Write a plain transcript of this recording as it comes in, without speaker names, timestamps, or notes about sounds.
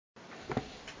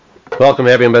Welcome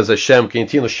everyone, Bez Hashem.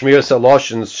 Continue Shmir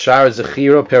Saloshin's Shar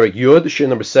Zechira, Perik Yud, Shir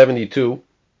number 72,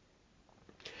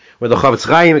 where the Chavetz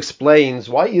Chaim explains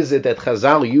why is it that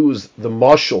Chazal use the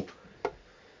mashal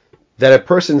that a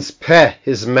person's peh,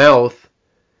 his mouth,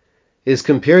 is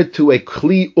compared to a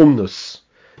kli umnus,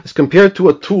 is compared to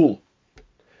a tool.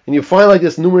 And you find like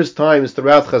this numerous times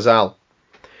throughout Chazal.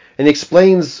 And he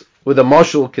explains with a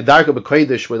mashal, Kedarka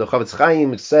B'Kodesh, where the Chavetz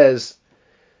Chaim says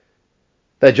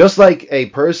that just like a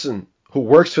person who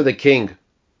works for the king,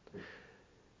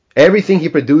 everything he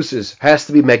produces has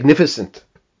to be magnificent,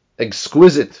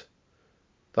 exquisite,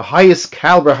 the highest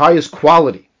caliber, highest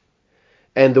quality.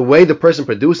 And the way the person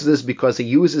produces this because he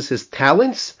uses his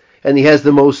talents and he has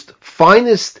the most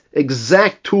finest,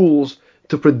 exact tools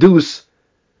to produce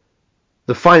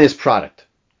the finest product.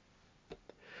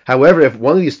 However, if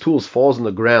one of these tools falls on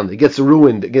the ground, it gets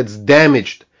ruined, it gets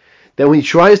damaged, then when he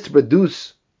tries to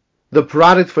produce the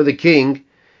product for the king,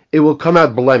 it will come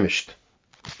out blemished.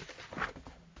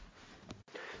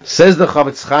 Says the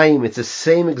Chavetz Chaim, it's the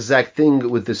same exact thing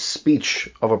with the speech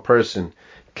of a person.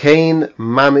 Kain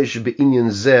mamish be'inyan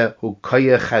zeh hu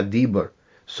koyach hadibar.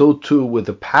 So too with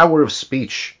the power of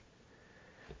speech.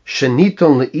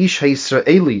 Sheniton le'ish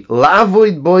ha'Yisraeli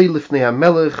la'avoid boy lifnei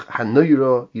ha'melech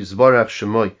ha'noyro yizvarach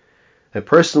shemoy. A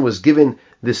person was given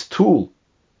this tool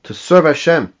to serve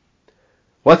Hashem.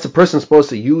 What's a person supposed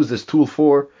to use this tool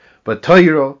for? But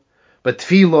Torah, but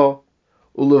Tefillah,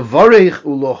 ulevarech,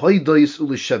 ulehoidois,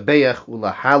 uleshabeach,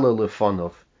 ulehalel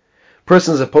lefanov.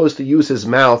 Person is supposed to use his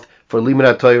mouth for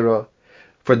limud Torah,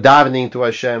 for davening to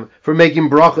Hashem, for making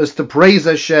brachas to praise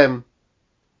Hashem.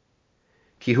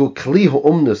 Ki hu kli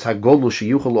ha'umnus hagolu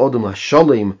sheyuchal odom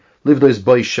hashalim livnois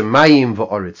by shemayim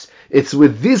va'aretz. It's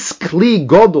with this kli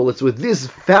godol, it's with this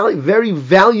very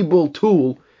valuable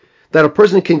tool that a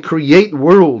person can create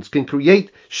worlds, can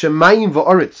create shemayim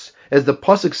va'aretz, as the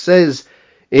pasuk says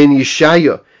in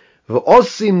Yeshaya,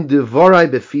 v'osim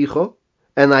devarai beficha,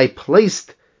 and I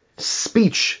placed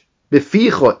speech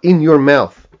beficha in your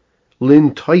mouth,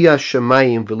 lintoya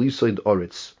shemayim v'lisoid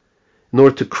aretz, in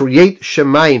order to create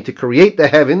shemayim, to create the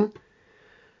heaven,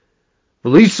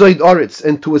 v'lisoid aretz,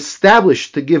 and to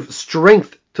establish, to give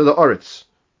strength to the aretz.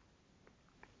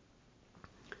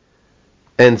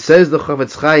 And says the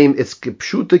Chavetz Chaim, it's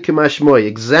kipshuta kemashmoy,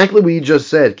 exactly what you just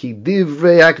said. Ki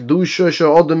divrei hakdusha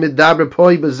she'odom medaber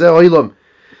poi b'zeh olam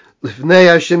lifnei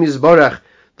Hashem yizbarach.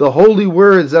 The holy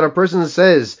words that a person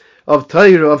says of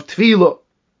Torah, of Tefillah,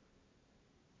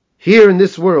 here in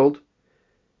this world,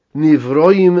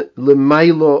 nivroim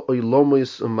lemaylo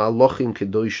oilomos u'malochim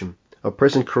kedoshim. A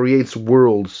person creates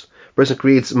worlds. A person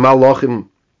creates malachim.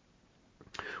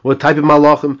 What type of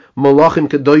malachim? Malachim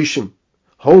kedoshim.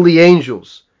 Holy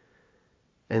angels.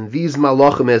 And these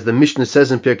malachim, as the Mishnah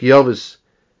says in Pirkei Avos,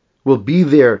 will be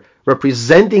there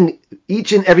representing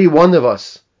each and every one of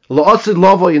us, la'asid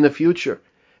lavo, in the future,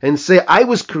 and say, I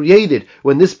was created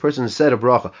when this person said a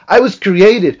bracha. I was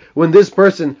created when this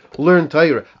person learned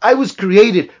Torah. I was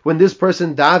created when this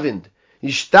person davened.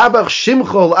 Yishtabach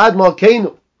shimchol ad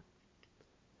malkeinu.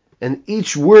 And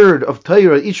each word of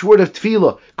Torah, each word of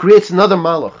Tefillah creates another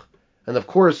malach. And of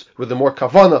course, with the more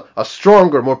kavana, a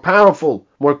stronger, more powerful,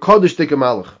 more kodesh dik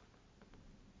malach.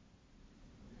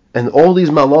 And all these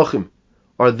malachim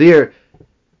are there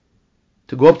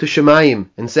to go up to Shemayim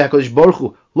and say, HaKadosh Baruch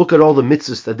Hu, look at all the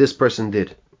mitzvahs that this person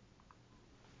did.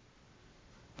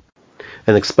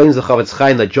 And explains the Chavetz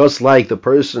Chaim that just like the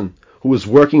person who is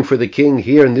working for the king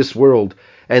here in this world,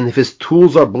 and if his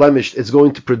tools are blemished, it's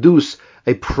going to produce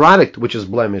a product which is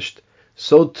blemished.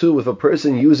 So too, if a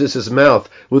person uses his mouth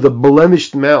with a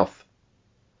blemished mouth,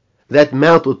 that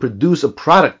mouth will produce a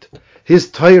product.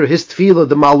 His Torah, his Tefillah,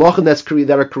 the malachim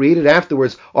that are created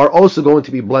afterwards are also going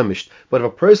to be blemished. But if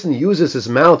a person uses his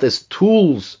mouth as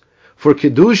tools for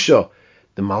Kedusha,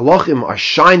 the malachim are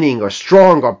shining, are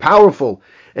strong, are powerful,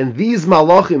 and these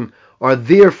malachim are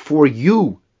there for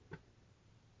you.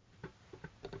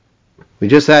 We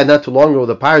just had not too long ago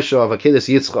the parasha of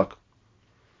Akedas Yitzchak.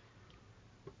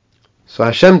 So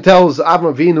Hashem tells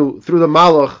Avraham Avinu through the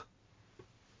Malach,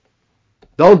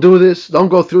 don't do this, don't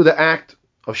go through the act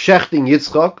of shechting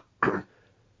Yitzchak.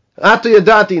 Atu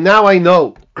yadati, now I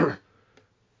know.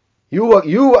 You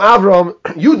Avraham,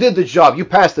 you did the job, you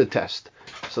passed the test.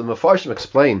 So the Mefarshim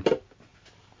explain,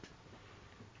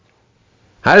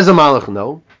 how does the Malach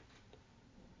know?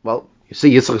 Well, you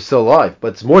see Yitzchak is still alive, but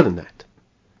it's more than that.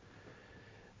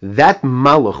 That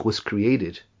Malach was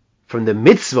created from the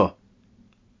mitzvah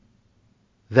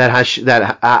that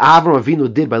Avraham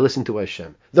Avinu did by listening to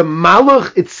Hashem. The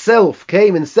Malach itself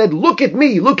came and said, look at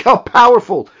me, look how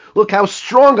powerful, look how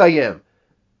strong I am.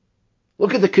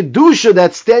 Look at the Kedusha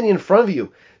that's standing in front of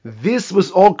you. This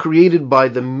was all created by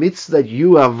the mitzvah that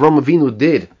you, Avraham Avinu,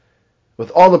 did,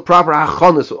 with all the proper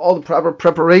achonos, with all the proper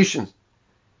preparations,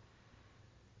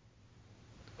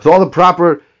 with all the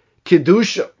proper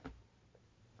kedusha,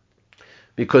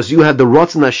 because you had the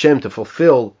Ratzon Hashem to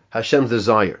fulfill Hashem's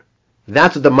desire.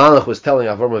 That's what the Malach was telling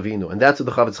Avraham Avinu, and that's what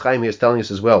the Chavetz Chaim here is telling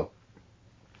us as well.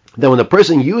 That when a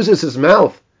person uses his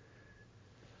mouth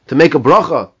to make a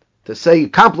bracha, to say a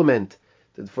compliment,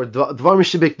 for Dvarim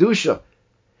Shebekdusha,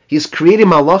 he's creating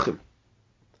malachim.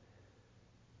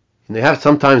 And you have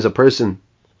sometimes a person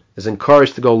is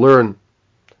encouraged to go learn,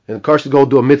 encouraged to go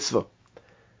do a mitzvah.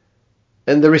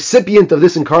 And the recipient of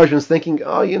this encouragement is thinking,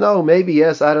 oh, maybe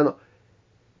yes, I don't know.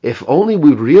 If only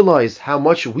we realize how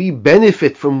much we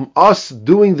benefit from us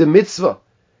doing the mitzvah,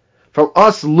 from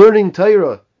us learning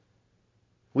Torah,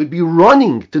 we'd be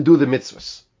running to do the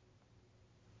mitzvahs.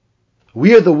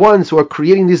 We are the ones who are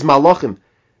creating these malachim.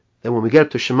 Then when we get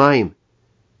up to Shemayim,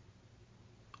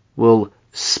 we'll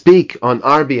speak on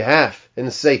our behalf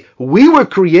and say, we were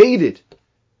created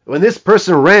when this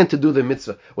person ran to do the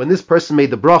mitzvah, when this person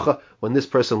made the bracha, when this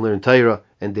person learned Torah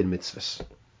and did mitzvahs.